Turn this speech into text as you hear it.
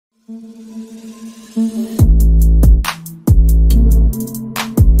YouTube,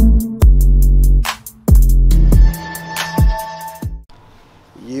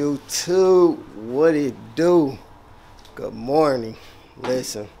 what it do? Good morning.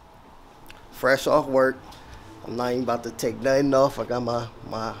 Listen, fresh off work. I'm not even about to take nothing off. I got my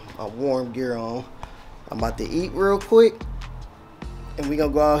warm gear on. I'm about to eat real quick, and we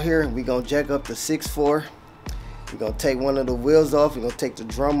gonna go out here and we gonna jack up the 6.4. We're gonna take one of the wheels off. We're gonna take the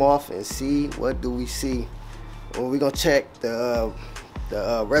drum off and see what do we see. Well, we're gonna check the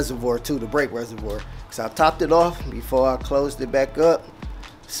reservoir too, the brake reservoir, because I topped it off before I closed it back up.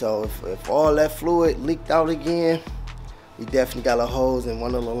 So if all that fluid leaked out again, we definitely got a hose in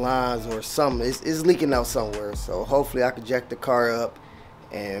one of the lines or something. It's leaking out somewhere. So hopefully I can jack the car up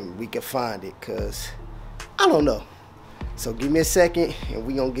and we can find it, because I don't know. So give me a second and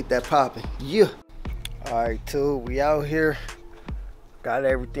we gonna get that popping. Yeah. All right, too, we out here. Got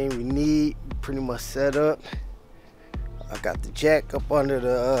everything we need pretty much set up. I got the jack up under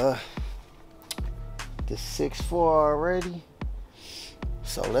the 6.4 already.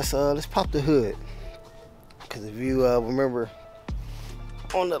 So let's pop the hood. Cause if you remember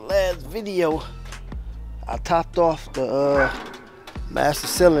on the last video, I topped off the master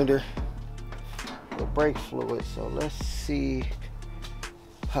cylinder with brake fluid. So let's see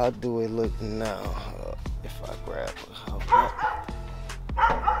how do it look now. If I grab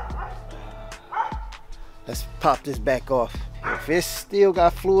let's pop this back off. If it's still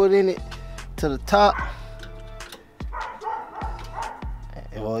got fluid in it to the top,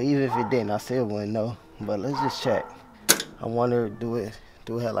 well, even if it didn't, I still wouldn't know. But let's just check. I wonder, do it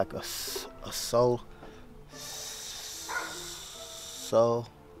have like a so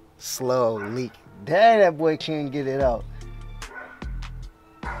slow leak? Dang, that boy can't get it out.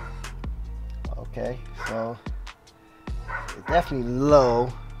 Okay, so it's definitely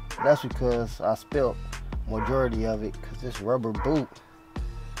low. That's because I spilled majority of it, because this rubber boot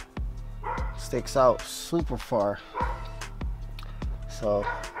sticks out super far. So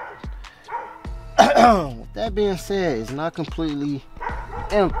with that being said, it's not completely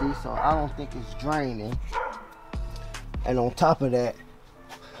empty, so I don't think it's draining. And on top of that,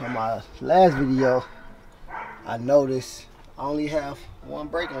 on my last video, I noticed I only have one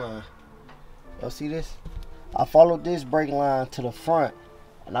brake line. Y'all see this? I followed this brake line to the front,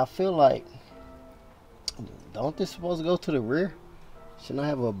 and I feel like, don't this supposed to go to the rear? Shouldn't I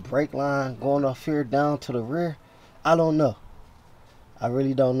have a brake line going off here down to the rear? I don't know. I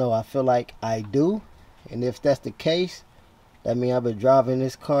really don't know. I feel like I do, and if that's the case, that means I've been driving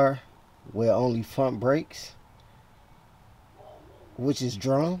this car with only front brakes, which is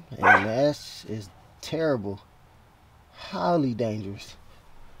drum, and that is terrible, highly dangerous.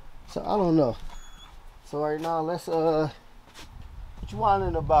 So I don't know. So right now, let's what you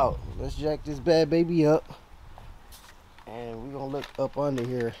whining about? Let's jack this bad baby up, and we're gonna look up under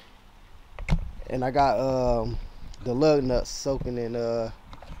here. And I got the lug nuts soaking in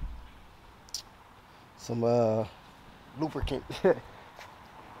some lubricant. Let's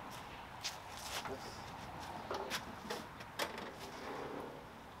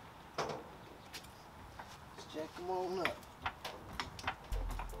jack them on up.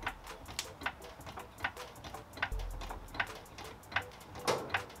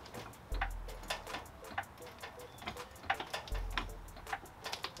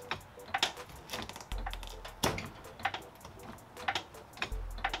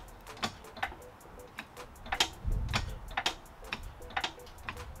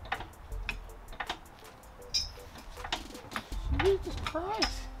 Jesus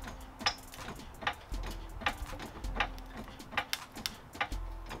Christ.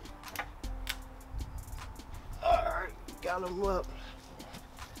 Alright, got them up.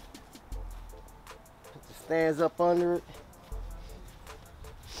 Put the stands up under it.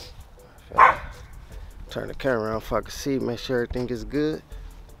 Turn the camera around so I can see, make sure everything is good.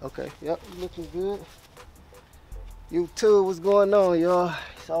 Okay, yep, looking good. YouTube, what's going on, y'all?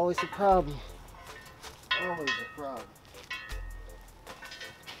 It's always a problem. Always a problem.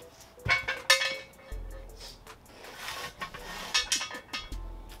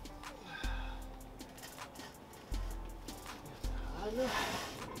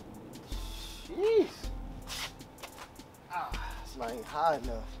 Jeez. It's not even high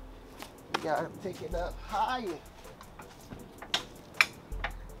enough. You gotta pick it up higher.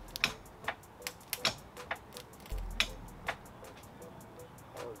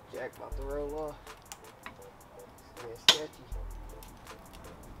 Oh, jack about to roll off. It's getting sketchy.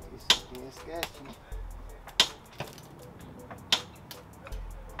 It's getting sketchy.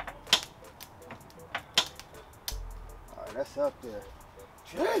 Alright, that's up there.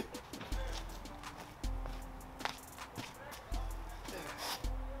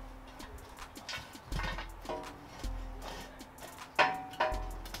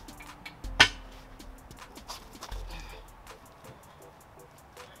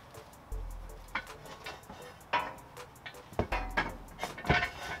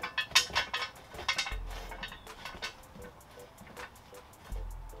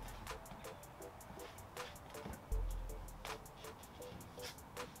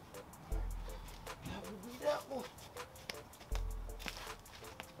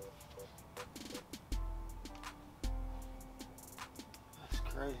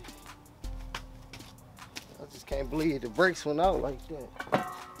 Can't believe the brakes went out like that.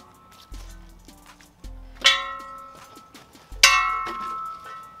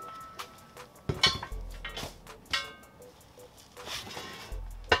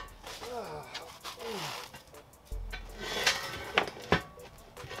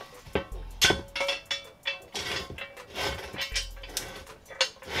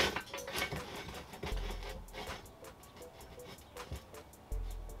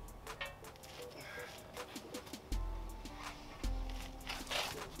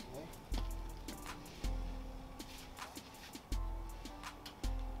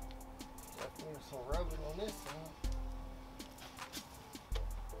 Some rubbing on this side.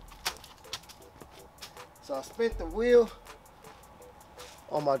 So I spent the wheel.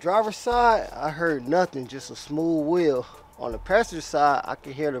 On my driver's side, I heard nothing, just a smooth wheel. On the passenger side, I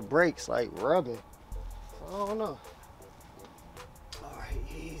could hear the brakes like rubbing. So I don't know. All right,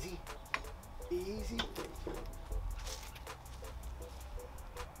 easy, easy.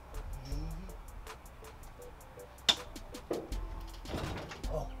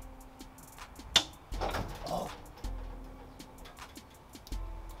 Oh. Oh.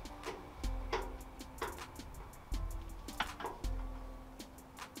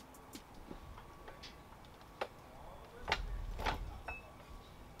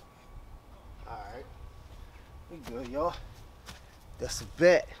 Alright. We good, y'all. That's a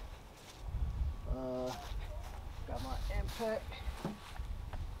bet. Got my impact.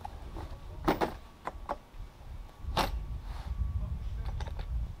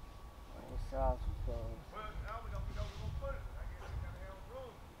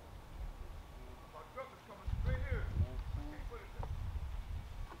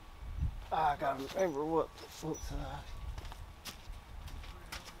 I gotta remember what side.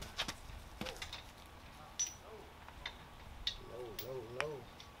 No.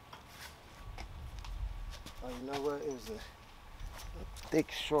 Oh, you know what? It was a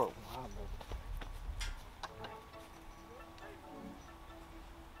thick, short one.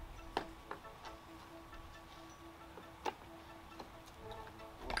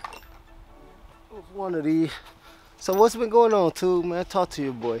 It was one of these. So what's been going on, too, man? Talk to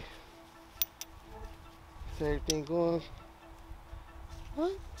your boy. Is everything going?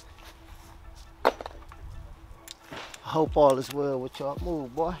 What? I hope all is well with y'all.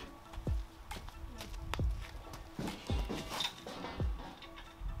 Move, boy.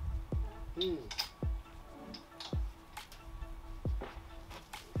 I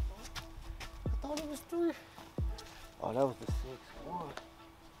thought it was 3. Oh, that was the 6-1.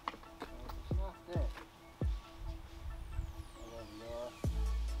 It's not that. I love y'all.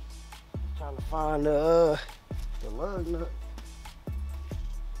 Trying to find the lug nut.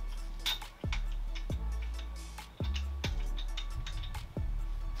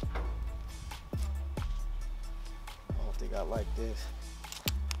 I don't think I like this.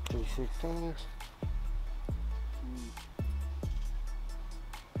 3/16.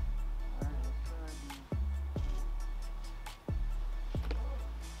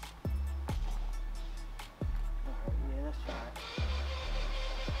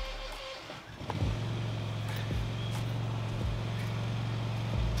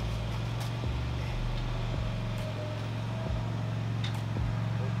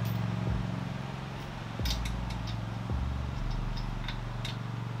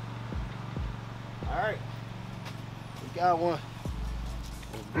 Alright, we got one.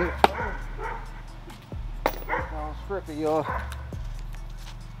 Good. Don't strip it, y'all.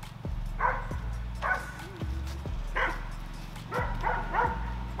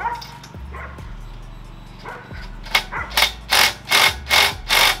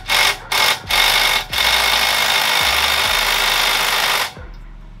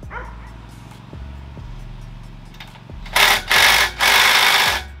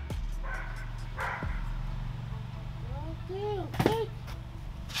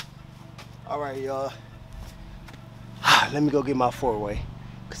 Alright, y'all. Let me go get my 4-way,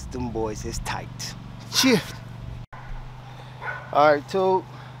 cause them boys is tight. Shift. Alright, Toad.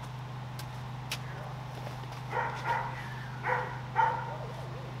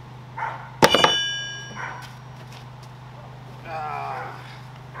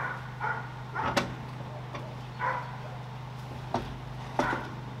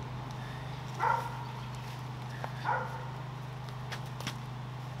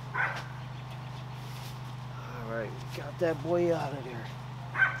 Alright, got that boy out of there.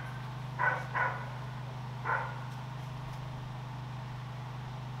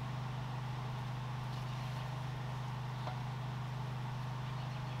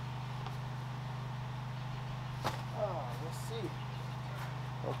 Let's see.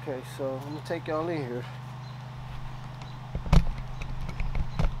 Okay, so I'm gonna take y'all in here.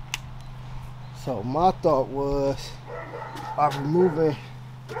 So my thought was, by removing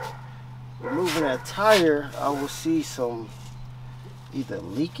that tire, I will see some either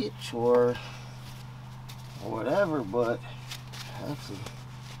leakage or whatever, but actually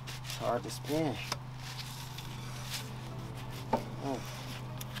it's hard to spin.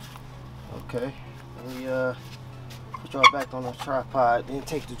 Okay, let me put y'all back on the tripod, then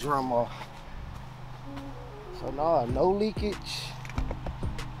take the drum off. So now no leakage.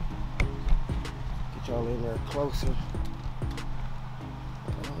 Get y'all in there closer.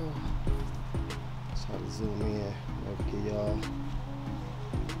 Let's try to zoom in. Maybe get y'all.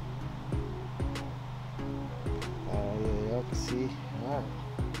 Yeah, y'all can see. Alright.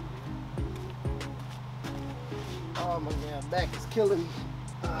 Oh, my damn back is killing me.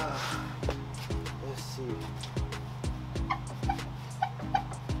 Let's see.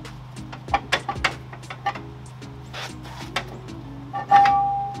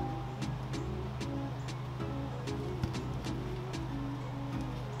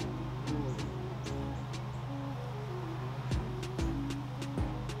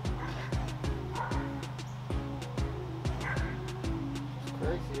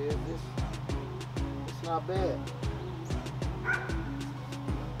 Crazy is this? It's not bad.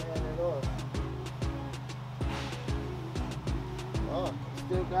 Oh,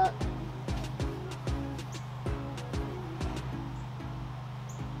 still got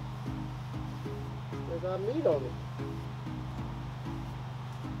meat on it.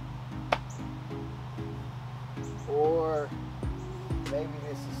 Or maybe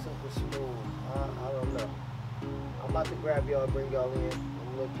this is super smooth. I don't know. I'm about to grab y'all, bring y'all in.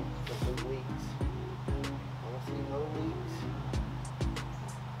 I'm looking for some leaks. I don't see no leaks.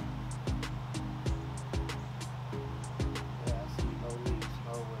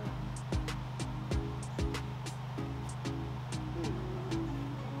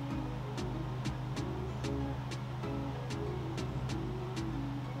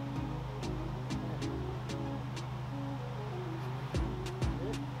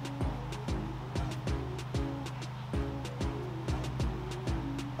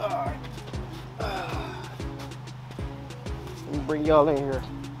 Alright. Let me bring y'all in here.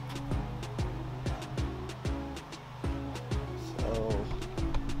 So,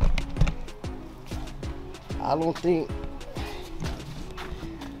 I don't think,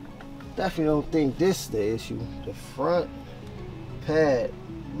 definitely don't think this is the issue. The front pad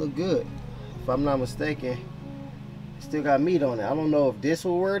look good. If I'm not mistaken, it still got meat on it. I don't know if this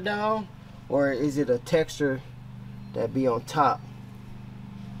will wear down or is it a texture that be on top.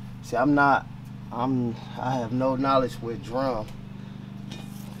 See, I have no knowledge with drum.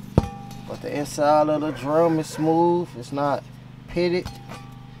 But the inside of the drum is smooth. It's not pitted.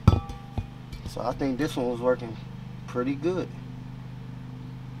 So I think this one was working pretty good.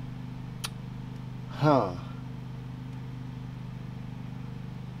 Huh.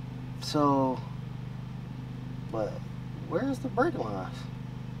 So, but where's the brake lines?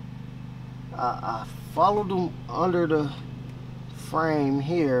 I followed them under the frame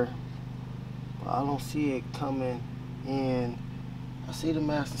here, but I don't see it coming in. I see the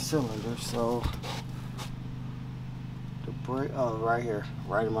master cylinder, so the brake, oh, right here,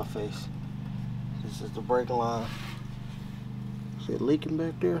 right in my face. This is the brake line. Is it leaking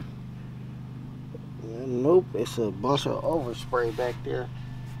back there? Nope, it's a bunch of overspray back there.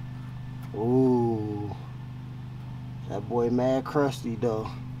 Ooh, that boy mad crusty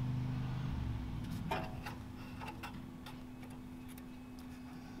though.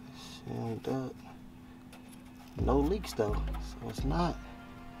 And no leaks though, so it's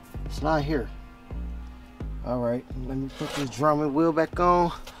not here. All right, let me put this drum and wheel back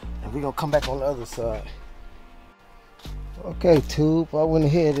on, and we're gonna come back on the other side. Okay, tube, I went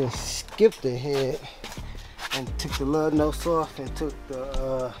ahead and skipped ahead and took the lug nose off and took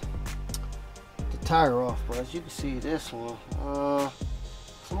the tire off. But as you can see, this one,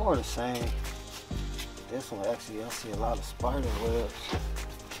 it's more the same. This one actually, I see a lot of spider webs.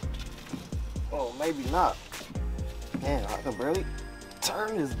 Oh, maybe not. Man, I can barely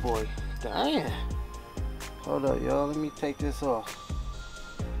turn this boy. Damn. Hold up, y'all. Let me take this off.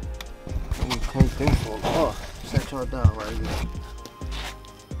 Let me take this one off. Set y'all down right here.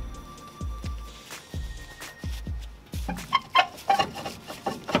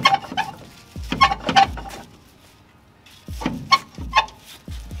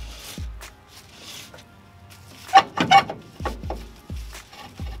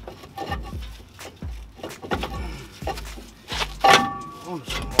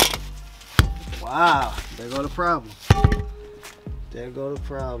 Wow, there go the problem. There go the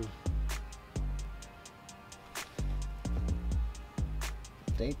problem.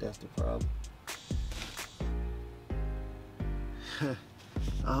 I think that's the problem.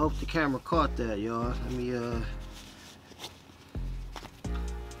 I hope the camera caught that, y'all. Let me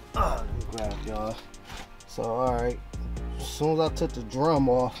grab y'all. So alright, as soon as I took the drum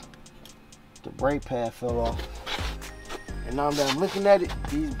off, the brake pad fell off. And now that I'm looking at it,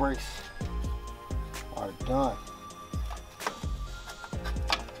 these brakes are done.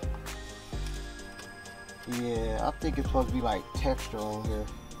 Yeah, I think it's supposed to be like texture on here.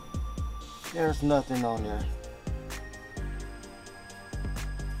 There's nothing on there.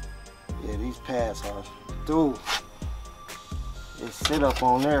 Yeah, these pads are through. It sit up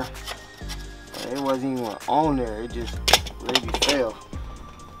on there. It wasn't even on there. It just really fell.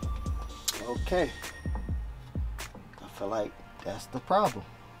 Okay. I feel like that's the problem.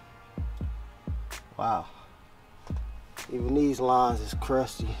 Wow. Even these lines is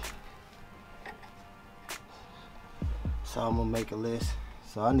crusty. So I'm gonna make a list.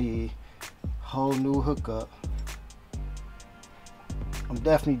 So I need a whole new hookup. I'm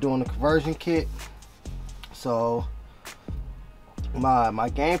definitely doing a conversion kit. So my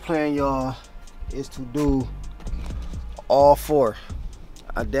game plan, y'all, is to do all four.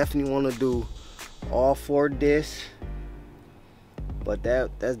 I definitely want to do all 4 discs, but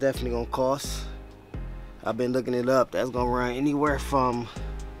that's definitely gonna cost. I've been looking it up. That's gonna run anywhere from,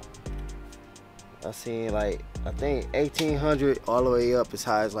 I seen like, I think 1,800 all the way up as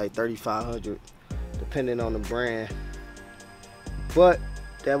high as like 3,500, depending on the brand. But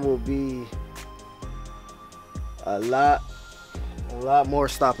that will be a lot more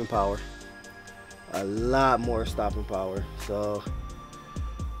stopping power. A lot more stopping power. So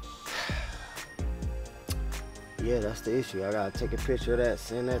yeah, that's the issue. I gotta take a picture of that,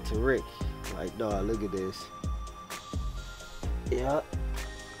 send that to Rick. Like, dog, look at this. Yep.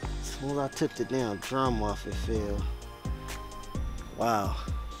 As soon as I took the damn drum off, it fell. Wow.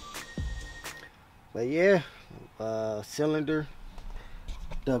 But yeah, cylinder.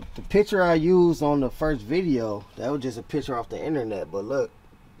 The picture I used on the first video, that was just a picture off the internet. But look,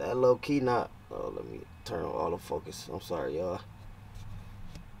 that low key not. Oh, let me turn on autofocus. I'm sorry, y'all.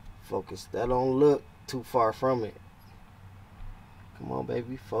 Focus. That don't look too far from it. Come on,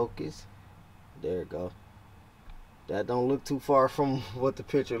 baby, focus. There it go. That don't look too far from what the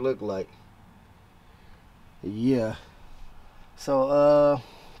picture looked like. Yeah. So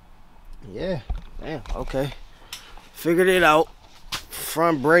yeah, damn, okay. Figured it out.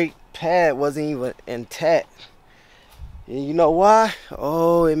 Front brake pad wasn't even intact. And you know why?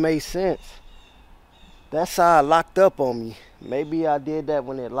 Oh, it made sense. That side locked up on me. Maybe I did that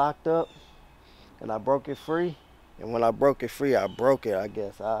when it locked up and I broke it free. And when I broke it free, I broke it, I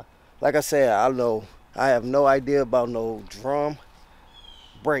guess. Like I said, I have no idea about no drum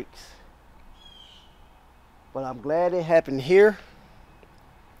brakes. But I'm glad it happened here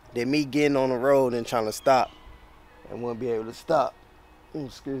than me getting on the road and trying to stop and won't be able to stop.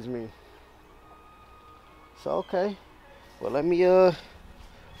 Excuse me. So, okay. Well, let me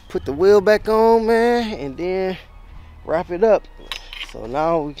put the wheel back on, man, and then wrap it up. So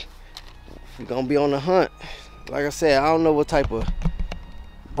now we're gonna be on the hunt. Like I said, I don't know what type of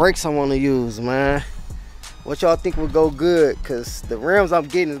brakes I want to use, man. What y'all think would go good? Cause the rims I'm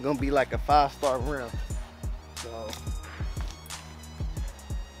getting is gonna be like a 5-star rim. So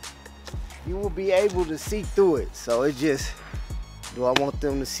you will be able to see through it. So it's just, do I want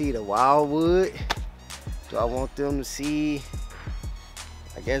them to see the Wildwood? Do I want them to see,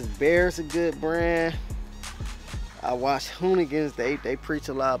 I guess Bear's a good brand. I watch Hoonigans, they preach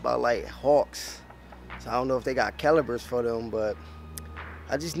a lot about like Hawks. So I don't know if they got calibers for them, but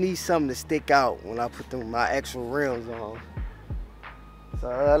I just need something to stick out when I put my actual rims on.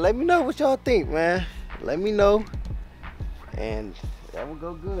 So let me know what y'all think, man. Let me know, and that will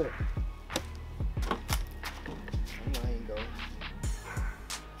go good.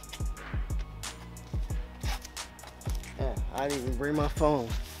 Yeah, I didn't even bring my phone.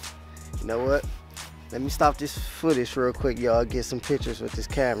 You know what? Let me stop this footage real quick, y'all. Get some pictures with this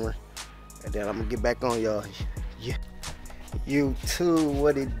camera, and then I'm gonna get back on y'all. Yeah. YouTube,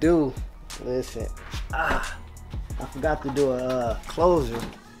 what it do? Listen, I forgot to do a closer.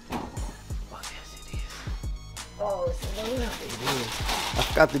 Oh, yes it is. Oh, it's in the left. It is. I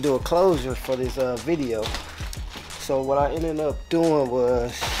forgot to do a closure for this video. So what I ended up doing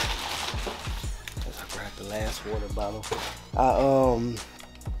was, I grabbed the last water bottle.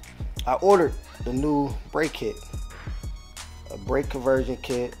 I ordered the new brake kit, a brake conversion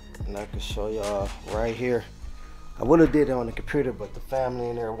kit, and I can show y'all right here. I would have did it on the computer, but the family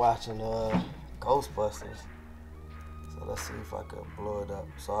in there watching Ghostbusters. So let's see if I could blow it up.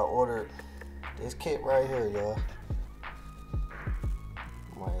 So I ordered this kit right here, y'all.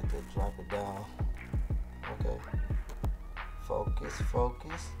 Might have to drop it down. Okay.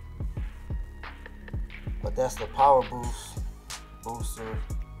 Focus. But that's the power booster.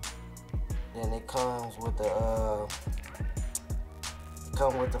 Then it comes with the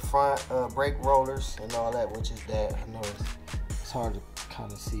front brake rollers and all that, which is that. I know it's hard to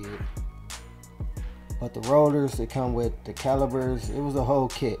kind of see it, but the rollers, they come with the calipers. It was a whole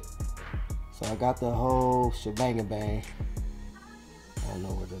kit, so I got the whole shebang bang. I don't know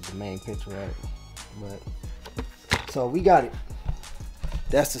where the main picture at, but so we got it.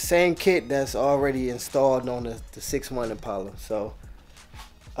 That's the same kit that's already installed on the 6.1 Impala. So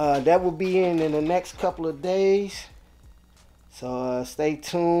that will be in the next couple of days. So stay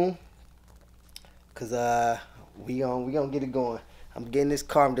tuned, cause we gonna get it going. I'm getting this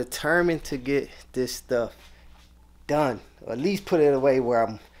car. I'm determined to get this stuff done, or at least put it away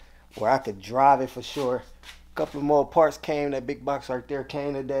where I could drive it for sure. A couple of more parts came. That big box right there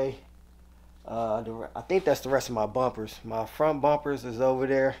came today. I think that's the rest of my bumpers. My front bumpers is over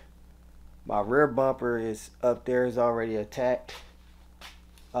there. My rear bumper is up there, is already attached.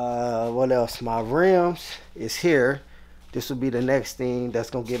 What else? My rims is here. This will be the next thing that's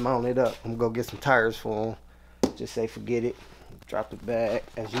gonna get mounted up. I'm gonna get some tires for them. Just say forget it. Drop the bag.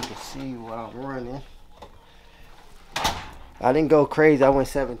 As you can see while I'm running, I didn't go crazy. I went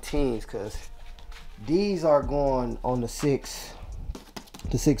 17s because these are going on the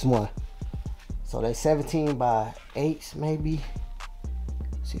 6.1. So they 17 by 8s maybe.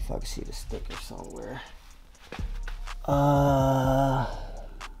 See if I can see the sticker somewhere. That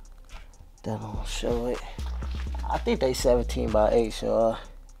don't show it. I think they 17 by 8, y'all.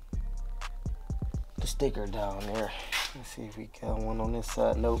 The sticker down there. Let's see if we got one on this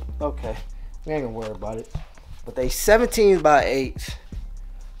side. Nope. Okay. We ain't gonna worry about it. But they 17 by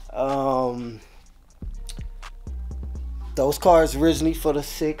 8s. Those cars originally for the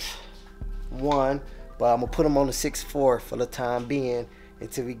 6.1, but I'm gonna put them on the 6.4 for the time being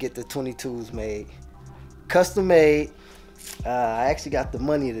until we get the 22s made. Custom made. I actually got the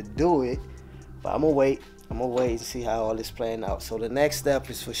money to do it, but I'm gonna wait. I'm gonna wait and see how all this playing out. So the next step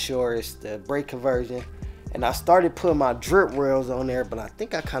is for sure is the brake conversion. And I started putting my drip rails on there, but I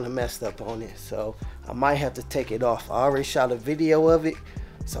think I kind of messed up on it. So I might have to take it off. I already shot a video of it.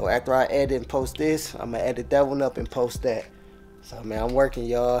 So after I edit and post this, I'm gonna edit that one up and post that. So man, I'm working,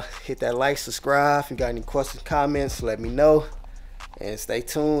 y'all. Hit that like, subscribe. If you got any questions, comments, let me know. And stay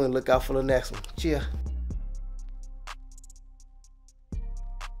tuned and look out for the next one. Cheers.